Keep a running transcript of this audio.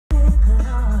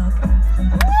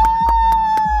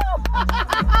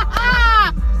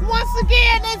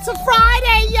It's a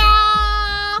Friday,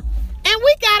 y'all. And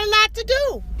we got a lot to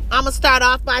do. I'm going to start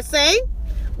off by saying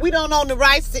we don't own the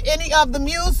rights to any of the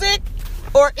music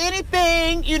or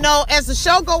anything. You know, as the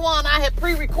show go on, I had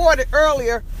pre-recorded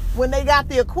earlier when they got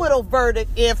the acquittal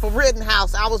verdict in for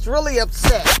Rittenhouse. I was really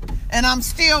upset. And I'm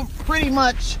still pretty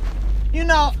much, you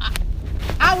know,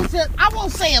 I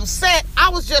won't say upset. I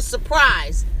was just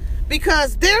surprised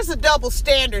because there's a double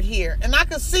standard here. And I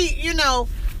can see, you know,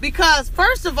 because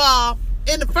first of all,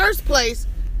 in the first place,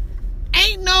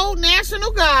 ain't no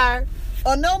National Guard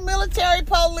or no military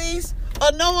police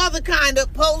or no other kind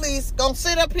of police gonna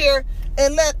sit up here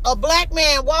and let a black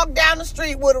man walk down the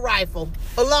street with a rifle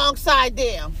alongside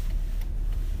them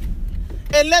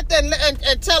and let them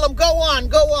and tell them go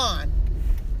on.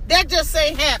 That just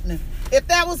ain't happening. If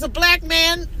that was a black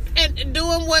man and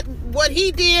doing what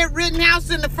he did, Rittenhouse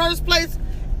in the first place,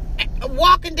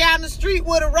 walking down the street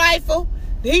with a rifle,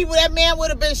 that man would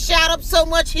have been shot up so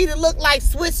much he'd have looked like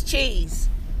Swiss cheese.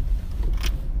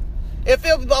 If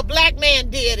it was a black man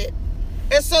did it.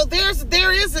 And so there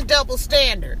is a double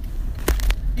standard.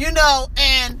 You know,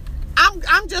 and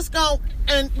I'm just going,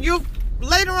 and you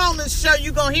later on in the show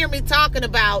you're going to hear me talking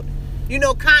about, you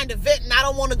know, kind of venting. I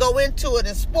don't want to go into it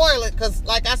and spoil it because,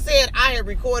 like I said, I had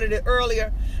recorded it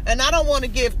earlier, and I don't want to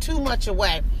give too much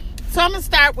away. So I'm going to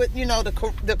start with, you know, the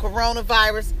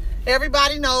coronavirus.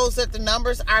 Everybody knows that the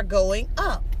numbers are going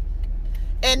up.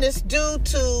 And it's due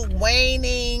to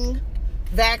waning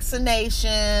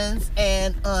vaccinations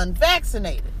and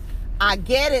unvaccinated. I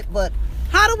get it, but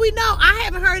how do we know? I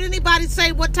haven't heard anybody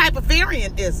say what type of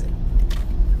variant is it.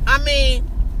 I mean,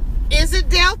 is it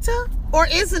Delta or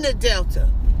isn't it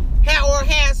Delta? Or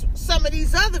has some of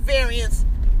these other variants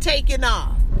taken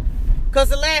off? Because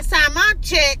the last time I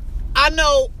checked, I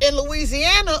know in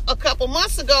Louisiana a couple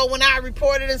months ago when I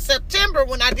reported in September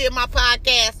when I did my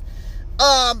podcast,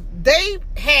 they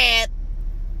had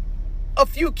a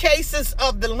few cases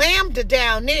of the Lambda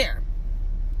down there.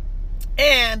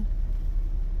 And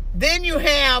then you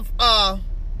have,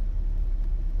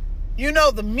 you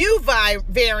know, the Mu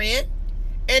variant,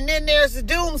 and then there's the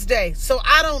Doomsday. So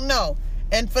I don't know.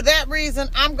 And for that reason,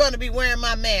 I'm going to be wearing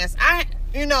my mask.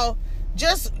 You know,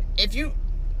 just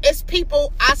it's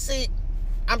people I see.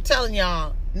 I'm telling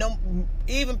y'all, no,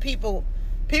 even people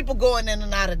going in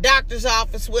and out of doctor's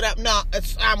office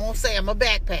I won't say I'm a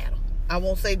back paddle. I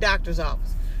won't say doctor's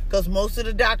office because most of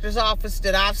the doctor's office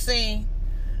that I've seen,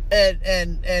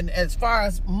 and as far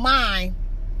as mine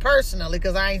personally,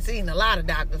 because I ain't seen a lot of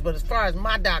doctors, but as far as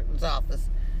my doctor's office,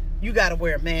 you got to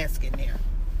wear a mask in there,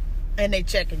 and they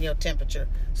checking your temperature.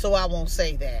 So I won't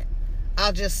say that.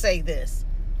 I'll just say this.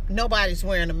 Nobody's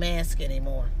wearing a mask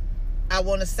anymore. I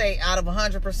want to say out of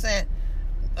 100%,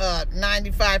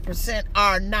 95%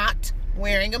 are not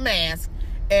wearing a mask,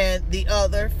 and the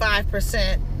other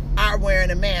 5% are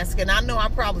wearing a mask. And I know I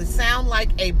probably sound like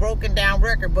a broken down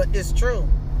record, but it's true.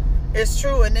 It's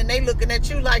true. And then they looking at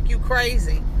you like you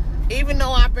crazy. Even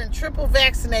though I've been triple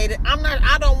vaccinated,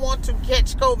 I don't want to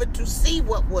catch COVID to see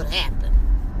what would happen.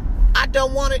 I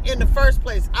don't want it in the first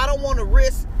place. I don't want to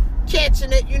risk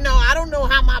catching it. You know, I don't know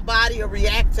how my body will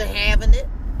react to having it.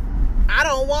 I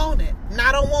don't want it. And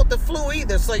I don't want the flu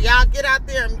either. So y'all get out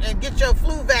there and get your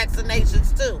flu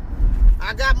vaccinations too.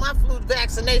 I got my flu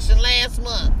vaccination last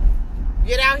month.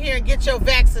 Get out here and get your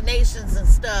vaccinations and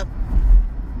stuff.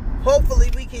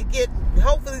 Hopefully,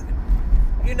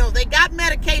 you know, they got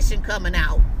medication coming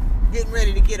out, getting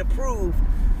ready to get approved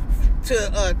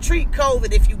to treat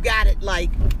COVID if you got it,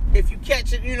 like, if you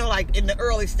catch it, you know, like in the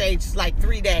early stages, like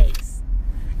 3 days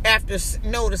after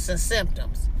noticing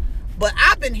symptoms. But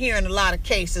I've been hearing a lot of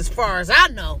cases, as far as I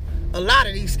know, a lot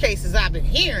of these cases I've been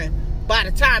hearing, by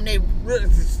the time they really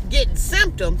getting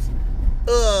symptoms,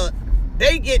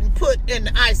 they getting put in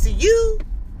the ICU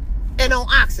and on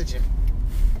oxygen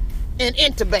and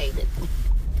intubated.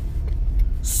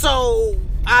 So,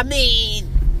 I mean,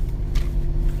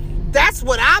 that's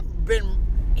what I've been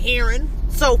hearing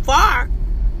so far,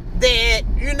 that,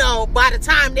 you know, by the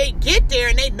time they get there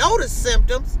and they notice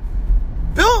symptoms,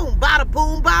 boom, bada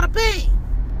boom, bada bing.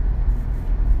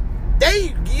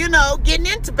 They, you know, getting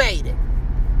intubated.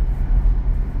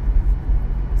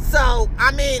 So,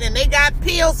 I mean, and they got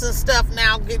pills and stuff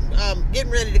now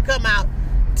getting ready to come out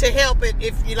to help it,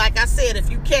 if you, like I said, if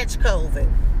you catch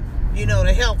COVID, you know,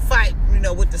 to help fight, you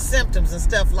know, with the symptoms and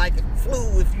stuff like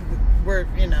flu, if you were,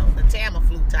 you know, the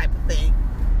Tamiflu type of thing.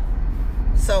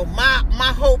 So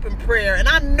my hope and prayer, and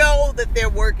I know that they're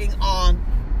working on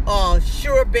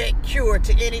sure bet cure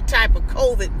to any type of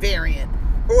COVID variant,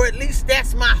 or at least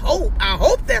that's my hope. I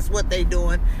hope that's what they're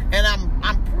doing, and I'm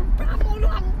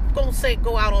gonna say,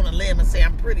 go out on a limb and say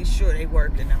I'm pretty sure they're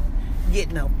working on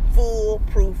getting a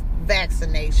foolproof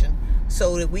vaccination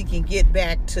so that we can get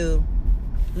back to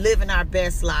living our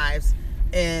best lives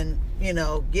and,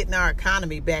 getting our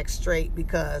economy back straight,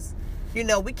 because,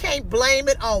 we can't blame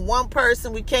it on one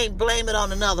person. We can't blame it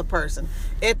on another person.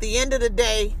 At the end of the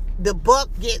day, the buck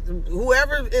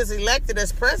whoever is elected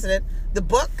as president, the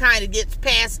buck kind of gets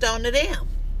passed on to them.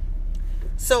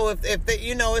 So if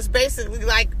it's basically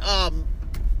like,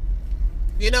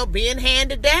 being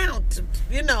handed down to,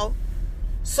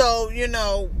 so,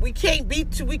 we can't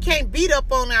beat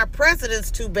up on our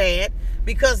presidents too bad,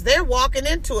 because they're walking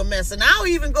into a mess. And I'll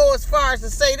even go as far as to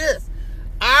say this.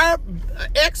 Our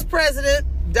ex-president,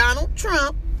 Donald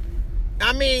Trump,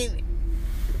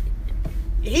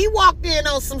 he walked in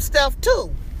on some stuff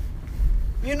too.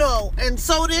 And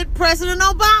so did President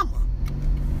Obama.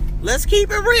 Let's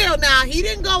keep it real now. He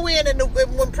didn't go in, and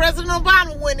when President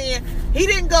Obama went in, he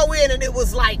didn't go in and it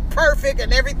was like perfect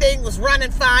and everything was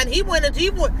running fine. When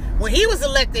he was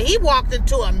elected, he walked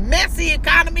into a messy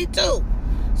economy too.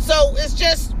 So it's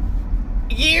just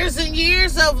years and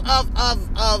years of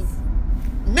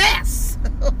mess.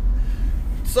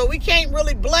 So we can't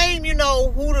really blame,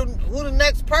 who the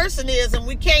next person is, and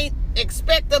we can't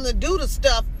expect them to do the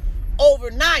stuff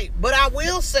overnight. But I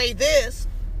will say this.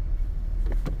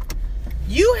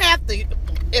 You have to,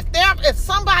 if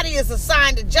somebody is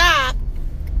assigned a job,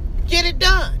 get it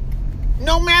done.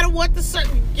 No matter what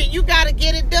you got to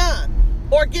get it done,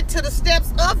 or get to the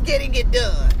steps of getting it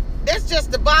done. That's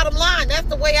just the bottom line. That's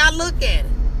the way I look at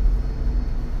it.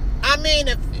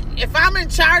 If I'm in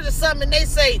charge of something and they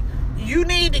say, you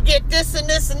need to get this and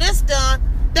this and this done,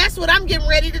 that's what I'm getting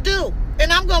ready to do.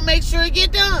 And I'm going to make sure it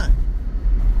get done.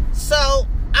 So,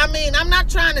 I'm not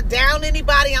trying to down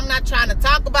anybody. I'm not trying to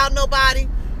talk about nobody.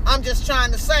 I'm just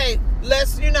trying to say,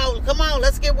 let's, come on,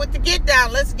 let's get what to get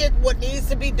down. Let's get what needs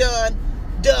to be done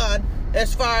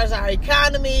as far as our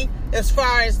economy, as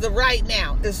far as the right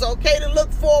now. It's okay to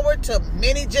look forward to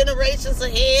many generations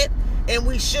ahead, and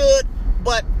we should,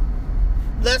 but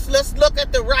let's look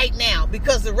at the right now,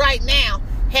 because the right now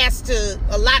has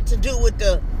a lot to do with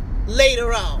the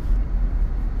later on.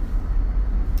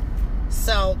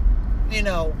 So,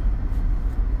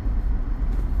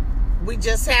 we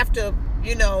just have to,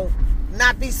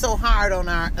 not be so hard on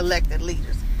our elected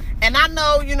leaders. And I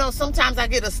know, sometimes I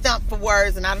get a stump for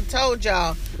words, and I've told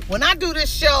y'all, when I do this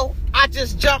show, I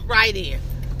just jump right in.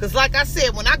 Because like I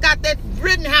said, when I got that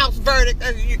Rittenhouse verdict,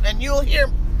 and you'll hear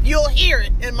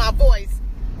it in my voice,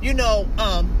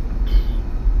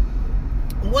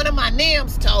 one of my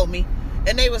NIMs told me,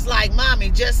 and they was like, Mommy,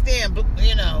 just then,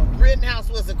 Rittenhouse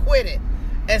was acquitted.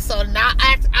 And so now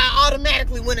I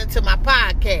automatically went into my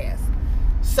podcast.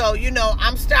 So,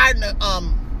 I'm starting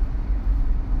to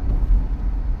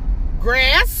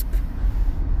grasp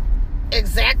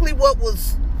exactly what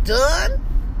was done.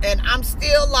 And I'm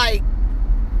still like,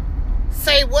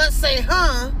 say what, say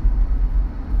huh.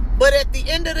 But at the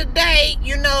end of the day,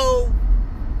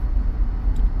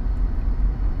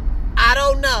 I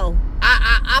don't know.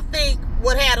 I think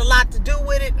what had a lot to do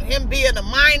with it, him being a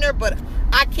minor, but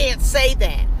I can't say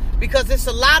that, because it's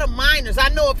a lot of minors. I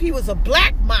know if he was a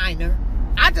black minor,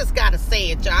 I just got to say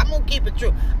it, y'all. I'm going to keep it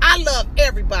true. I love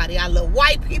everybody. I love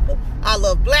white people. I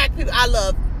love black people. I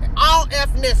love all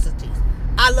ethnicities.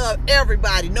 I love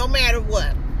everybody, no matter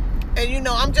what. And,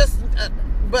 I'm just,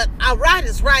 but right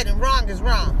is right and wrong is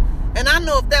wrong. And I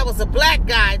know if that was a black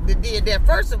guy that did that,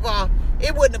 first of all,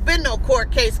 it wouldn't have been no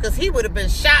court case, because he would have been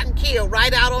shot and killed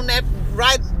right out on that,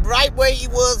 right where he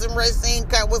was in Racine,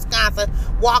 Wisconsin,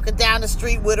 walking down the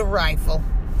street with a rifle.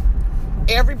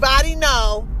 Everybody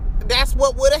know that's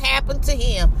what would have happened to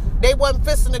him. They wasn't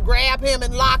fixing to grab him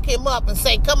and lock him up and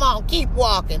say, come on, keep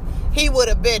walking. He would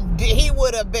have been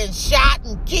shot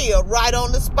and killed right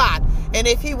on the spot. And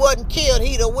if he wasn't killed,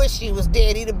 he'd have wished he was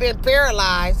dead. He'd have been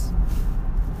paralyzed.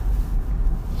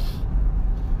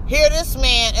 Hear this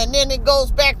man, and then it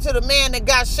goes back to the man that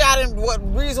got shot, and what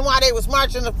reason why they was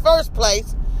marching in the first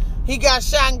place. He got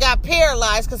shot and got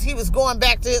paralyzed because he was going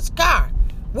back to his car.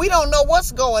 We don't know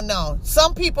what's going on.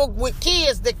 Some people with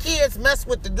kids, the kids mess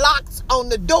with the locks on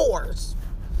the doors,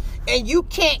 and you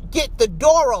can't get the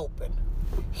door open.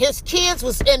 His kids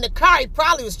was in the car. He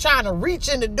probably was trying to reach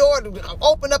in the door to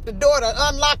open up the door to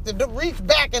unlock the door, reach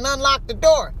back and unlock the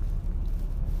door.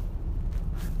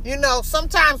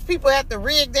 Sometimes people have to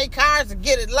rig their cars to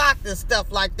get it locked and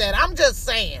stuff like that. I'm just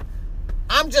saying,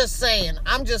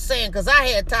 because I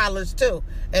had toddlers too.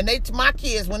 And my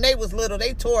kids, when they was little,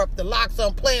 they tore up the locks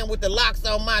on, playing with the locks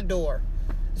on my door.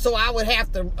 So I would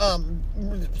have to,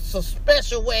 a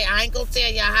special way, I ain't gonna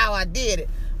tell y'all how I did it,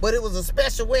 but it was a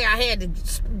special way I had to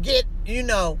get,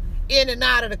 in and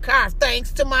out of the car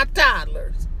thanks to my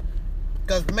toddlers.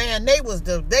 Because, man, they was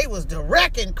the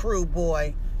wrecking crew,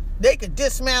 boy. They could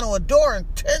dismantle a door in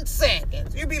 10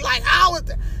 seconds. You'd be like, how?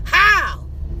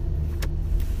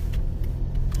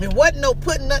 It wasn't no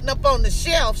putting nothing up on the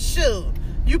shelf. Shoot.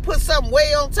 You put something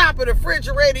way on top of the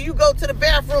refrigerator, you go to the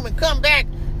bathroom and come back,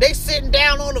 they sitting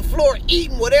down on the floor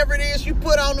eating whatever it is you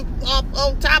put on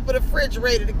top of the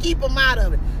refrigerator to keep them out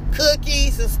of it.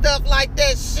 Cookies and stuff like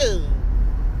that. Shoot.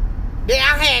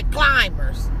 I had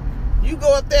climbers. You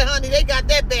go up there, honey, they got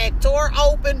that bag tore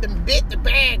open and bit the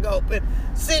bag open,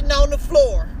 sitting on the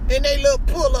floor in they little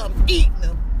pull-ups, eating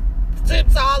them.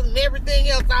 Chips all and everything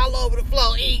else all over the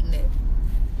floor, eating it.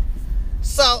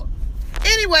 So,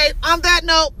 anyway, on that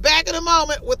note, back in a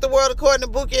moment with the World According to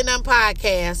Bookie and them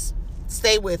podcast.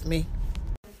 Stay with me.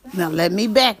 Now, let me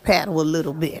backpedal a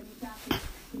little bit.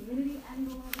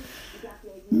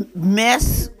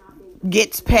 Mess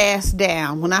gets passed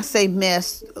down. When I say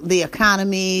mess, the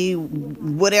economy,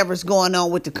 whatever's going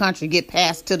on with the country, get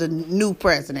passed to the new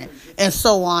president, and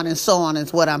so on is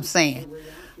what I'm saying.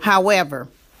 However,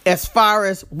 as far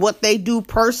as what they do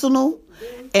personal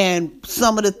and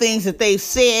some of the things that they've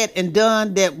said and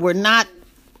done that were not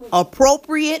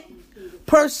appropriate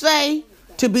per se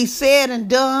to be said and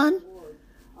done,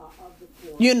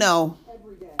 you know,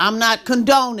 I'm not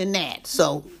condoning that.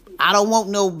 So I don't want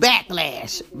no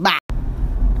backlash. Bye.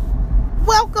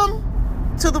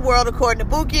 Welcome to the World According to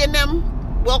Bookie and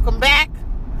them. Welcome back.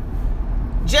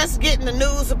 Just getting the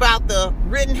news about the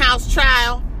Rittenhouse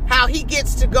trial, how he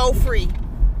gets to go free.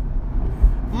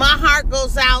 My heart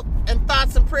goes out and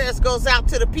thoughts and prayers goes out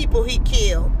to the people he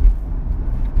killed.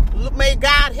 May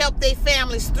God help their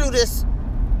families through this,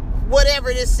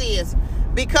 whatever this is.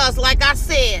 Because like I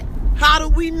said, how do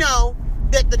we know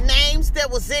that the names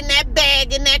that was in that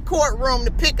bag in that courtroom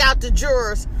to pick out the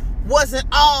jurors wasn't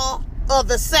all of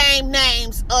the same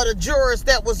names of the jurors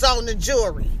that was on the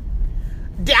jury?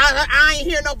 I ain't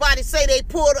hear nobody say they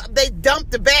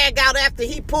dumped the bag out after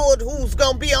he pulled who's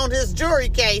gonna be on his jury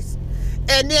case.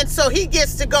 And then so he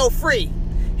gets to go free.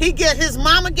 His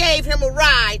mama gave him a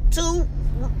ride to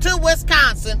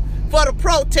Wisconsin for the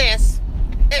protest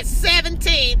at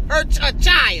 17, a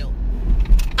child.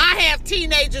 I have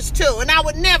teenagers too, and I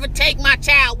would never take my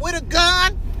child with a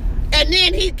gun, and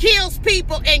then he kills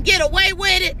people and get away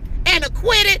with it and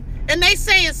acquitted, and they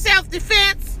say in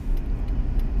self-defense.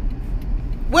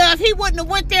 Well, if he wouldn't have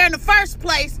went there in the first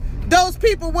place, those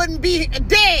people wouldn't be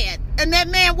dead, and that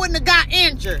man wouldn't have got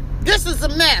injured. This is a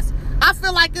mess. I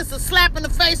feel like it's a slap in the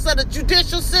face of the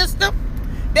judicial system.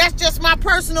 That's just my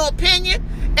personal opinion.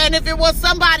 And if it was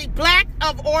somebody black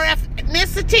or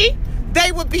ethnicity,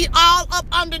 they would be all up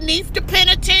underneath the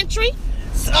penitentiary,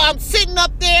 sitting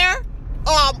up there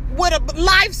with a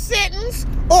life sentence,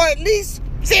 or at least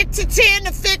 10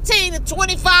 to 15 to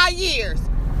 25 years.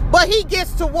 But he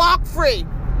gets to walk free.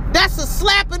 That's a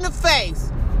slap in the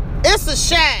face. It's a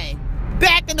shame.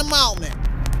 Back in a moment.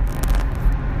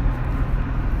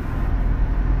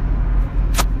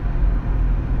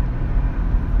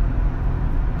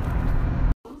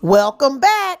 Welcome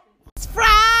back. It's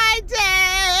Friday.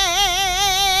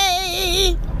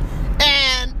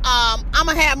 And I'm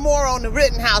going to have more on the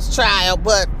Rittenhouse trial,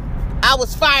 but I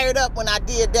was fired up when I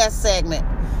did that segment.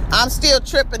 I'm still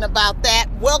tripping about that.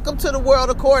 Welcome to the World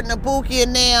According to Bookie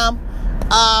and them.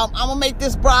 I'm going to make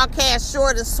this broadcast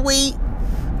short and sweet.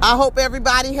 I hope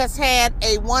everybody has had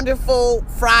a wonderful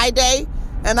Friday.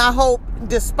 And I hope,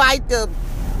 despite the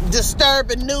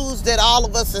disturbing news that all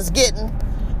of us is getting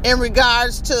in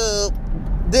regards to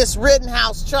this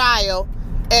Rittenhouse trial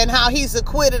and how he's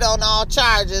acquitted on all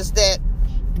charges, that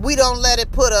we don't let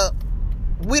it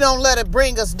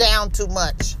bring us down too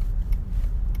much.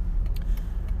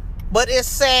 But it's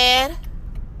sad,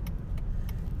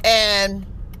 and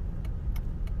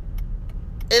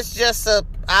it's just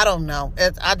I don't know.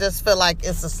 I just feel like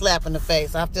it's a slap in the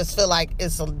face. I just feel like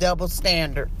it's a double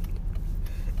standard.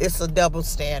 It's a double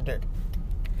standard.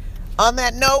 On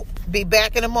that note, be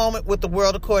back in a moment with the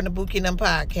World According to Bookie and them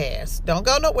podcast. Don't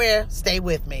go nowhere. Stay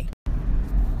with me.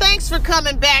 Thanks for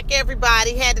coming back,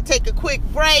 everybody. Had to take a quick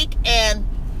break, and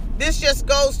this just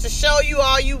goes to show you,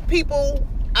 all you people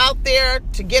out there,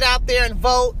 to get out there and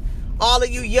vote. All of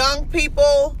you young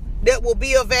people that will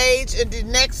be of age in the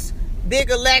next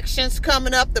big elections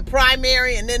coming up, the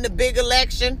primary and then the big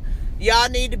election, y'all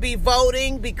need to be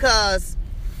voting, because,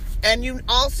 and you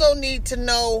also need to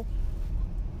know,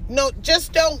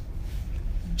 just don't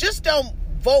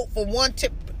vote for one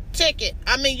ticket.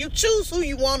 I mean, you choose who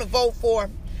you want to vote for.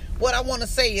 What I want to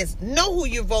say is, know who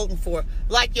you're voting for.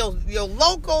 Like your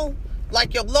local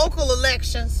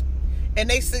elections, and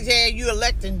they say, yeah, you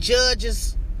electing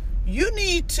judges you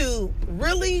need to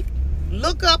really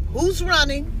look up who's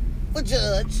running for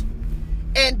judge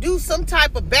and do some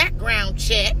type of background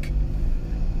check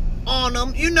on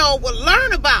them.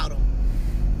 Learn about them.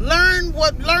 Learn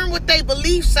what their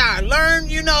beliefs are. Learn,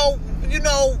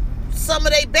 some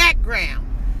of their background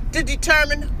to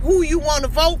determine who you want to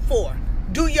vote for.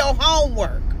 Do your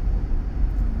homework.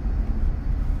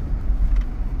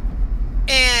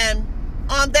 And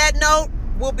on that note,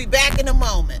 we'll be back in a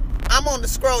moment. I'm on the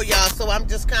scroll, y'all, so I'm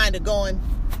just kind of going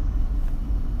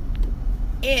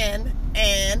in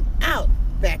and out.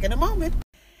 Back in a moment.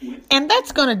 And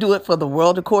that's going to do it for the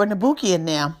world according to Buki and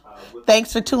now.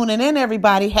 Thanks for tuning in,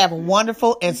 everybody. Have a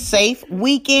wonderful and safe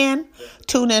weekend.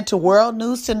 Tune in to World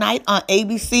News Tonight on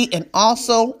ABC. And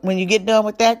also, when you get done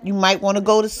with that, you might want to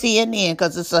go to CNN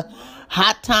because it's a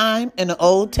hot time in the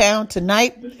old town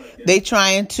tonight. They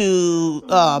trying to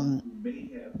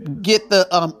get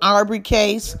the Arbery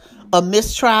case a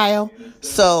mistrial.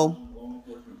 So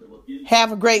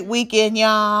have a great weekend,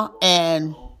 y'all,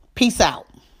 and peace out.